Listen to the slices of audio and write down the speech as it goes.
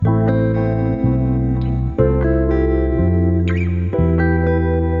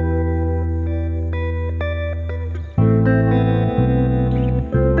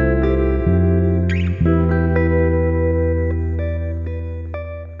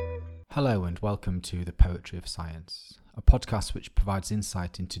Hello and welcome to The Poetry of Science, a podcast which provides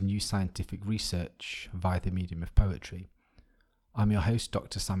insight into new scientific research via the medium of poetry. I'm your host,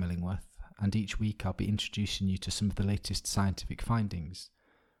 Dr. Sam Illingworth, and each week I'll be introducing you to some of the latest scientific findings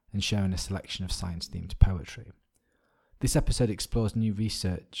and sharing a selection of science-themed poetry. This episode explores new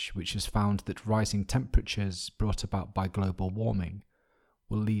research which has found that rising temperatures brought about by global warming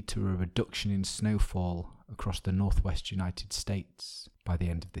will lead to a reduction in snowfall across the northwest United States by the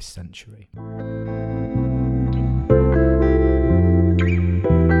end of this century.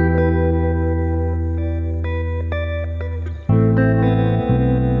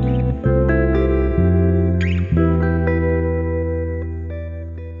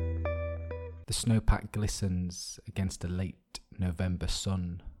 The snowpack glistens against a late November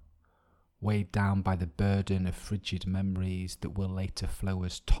sun, weighed down by the burden of frigid memories that will later flow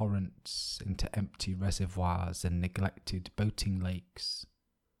as torrents into empty reservoirs and neglected boating lakes.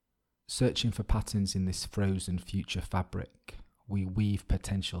 Searching for patterns in this frozen future fabric, we weave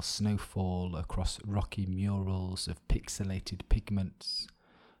potential snowfall across rocky murals of pixelated pigments,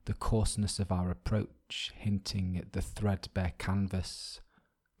 the coarseness of our approach hinting at the threadbare canvas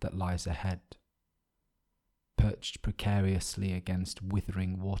that lies ahead. Perched precariously against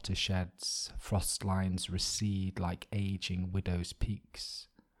withering watersheds, frost lines recede like aging widows' peaks,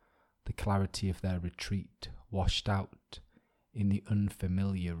 the clarity of their retreat washed out in the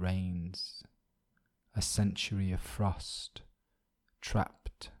unfamiliar rains. A century of frost,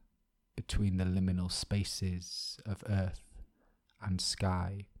 trapped between the liminal spaces of earth and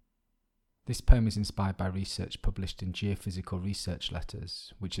sky. This poem is inspired by research published in Geophysical Research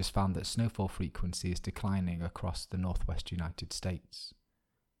Letters, which has found that snowfall frequency is declining across the northwest United States.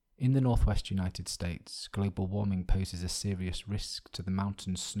 In the northwest United States, global warming poses a serious risk to the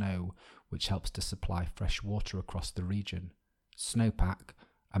mountain snow which helps to supply fresh water across the region. Snowpack,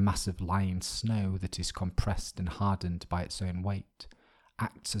 a massive lying snow that is compressed and hardened by its own weight,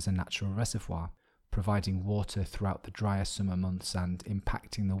 acts as a natural reservoir, providing water throughout the drier summer months and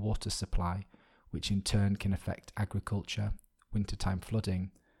impacting the water supply, which in turn can affect agriculture, wintertime flooding,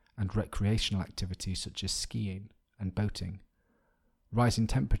 and recreational activities such as skiing and boating. Rising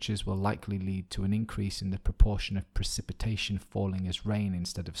temperatures will likely lead to an increase in the proportion of precipitation falling as rain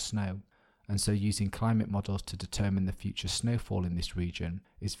instead of snow, and so using climate models to determine the future snowfall in this region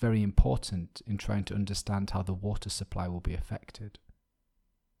is very important in trying to understand how the water supply will be affected.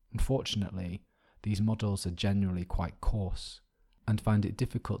 Unfortunately, these models are generally quite coarse and find it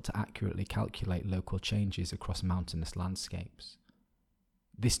difficult to accurately calculate local changes across mountainous landscapes.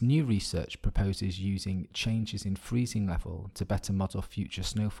 This new research proposes using changes in freezing level to better model future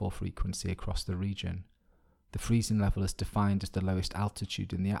snowfall frequency across the region. The freezing level is defined as the lowest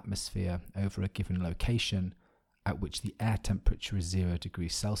altitude in the atmosphere over a given location at which the air temperature is 0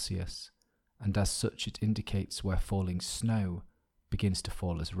 degrees Celsius, and as such it indicates where falling snow begins to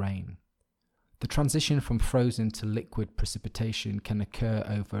fall as rain. The transition from frozen to liquid precipitation can occur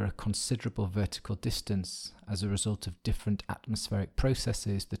over a considerable vertical distance as a result of different atmospheric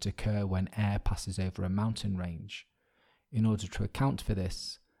processes that occur when air passes over a mountain range. In order to account for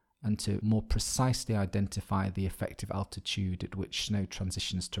this, and to more precisely identify the effective altitude at which snow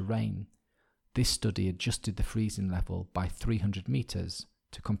transitions to rain, this study adjusted the freezing level by 300 metres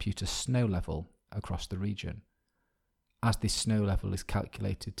to compute a snow level across the region. As this snow level is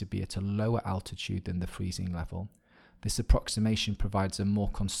calculated to be at a lower altitude than the freezing level, this approximation provides a more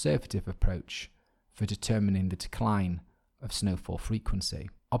conservative approach for determining the decline of snowfall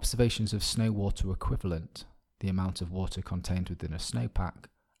frequency. Observations of snow water equivalent, the amount of water contained within a snowpack,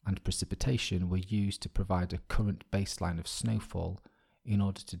 and precipitation were used to provide a current baseline of snowfall in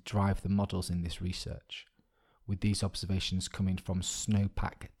order to drive the models in this research, with these observations coming from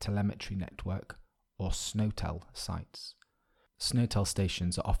Snowpack Telemetry Network or SNOTEL sites. SNOTEL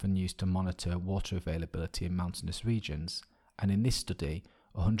stations are often used to monitor water availability in mountainous regions, and in this study,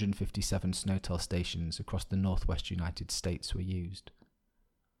 157 SNOTEL stations across the northwest United States were used.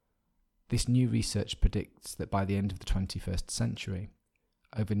 This new research predicts that by the end of the 21st century,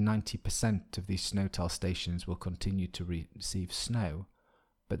 over 90% of these SNOTEL stations will continue to receive snow,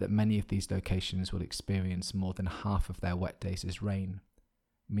 but that many of these locations will experience more than half of their wet days as rain,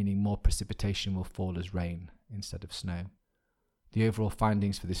 meaning more precipitation will fall as rain instead of snow. The overall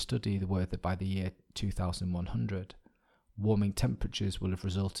findings for this study were that by the year 2100, warming temperatures will have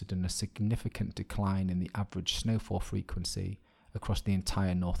resulted in a significant decline in the average snowfall frequency across the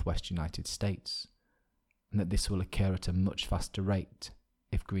entire northwest United States, and that this will occur at a much faster rate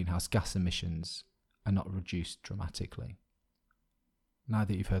if greenhouse gas emissions are not reduced dramatically. Now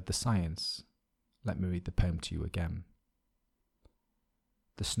that you've heard the science, let me read the poem to you again.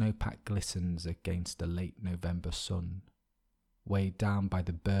 the snowpack glistens against a late November sun, weighed down by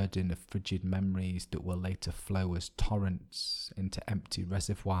the burden of frigid memories that will later flow as torrents into empty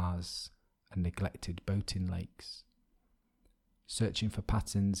reservoirs and neglected boating lakes. Searching for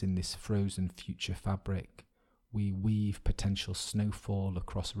patterns in this frozen future fabric, we weave potential snowfall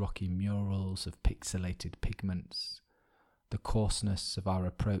across rocky murals of pixelated pigments, the coarseness of our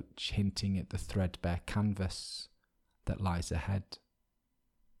approach hinting at the threadbare canvas that lies ahead.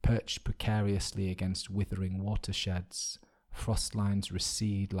 Perched precariously against withering watersheds, frost lines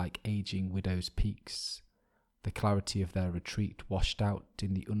recede like aging widows' peaks, the clarity of their retreat washed out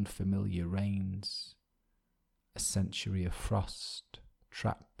in the unfamiliar rains. A century of frost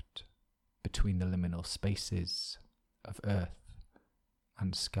trapped between the liminal spaces of earth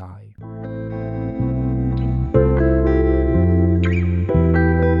and sky.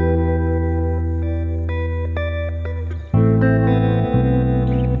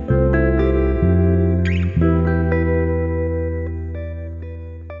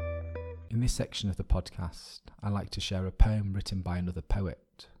 In this section of the podcast, I like to share a poem written by another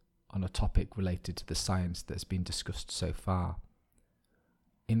poet on a topic related to the science that's been discussed so far.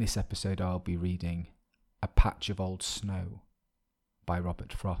 In this episode, I'll be reading A Patch of Old Snow by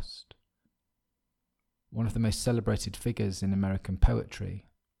Robert Frost. One of the most celebrated figures in American poetry,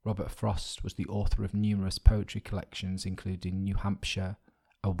 Robert Frost was the author of numerous poetry collections including New Hampshire,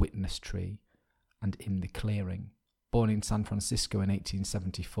 A Witness Tree, and In the Clearing. Born in San Francisco in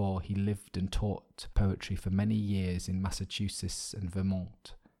 1874, he lived and taught poetry for many years in Massachusetts and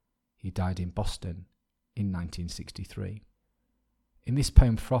Vermont. He died in Boston in 1963. In this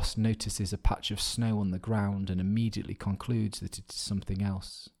poem, Frost notices a patch of snow on the ground and immediately concludes that it is something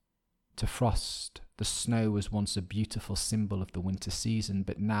else. To Frost, the snow was once a beautiful symbol of the winter season,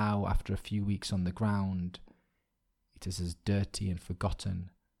 but now, after a few weeks on the ground, it is as dirty and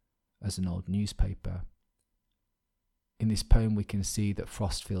forgotten as an old newspaper. In this poem, we can see that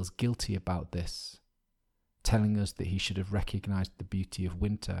Frost feels guilty about this, telling us that he should have recognised the beauty of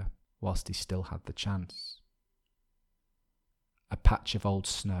winter whilst he still had the chance. A Patch of Old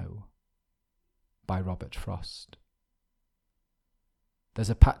Snow by Robert Frost. There's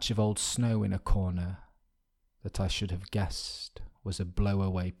a patch of old snow in a corner that I should have guessed was a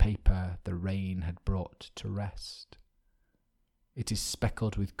blow-away paper the rain had brought to rest. It is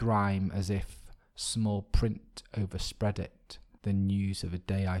speckled with grime as if small print overspread it, the news of a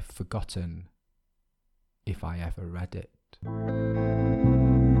day I've forgotten, if I ever read it.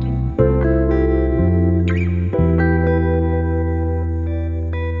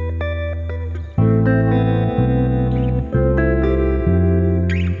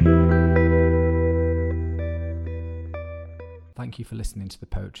 Thank you for listening to the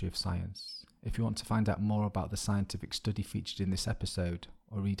Poetry of Science. If you want to find out more about the scientific study featured in this episode,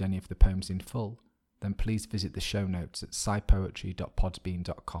 or read any of the poems in full, then please visit the show notes at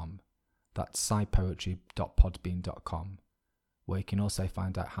scipoetry.podbean.com. That's scipoetry.podbean.com, where you can also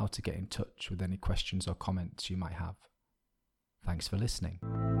find out how to get in touch with any questions or comments you might have. Thanks for listening.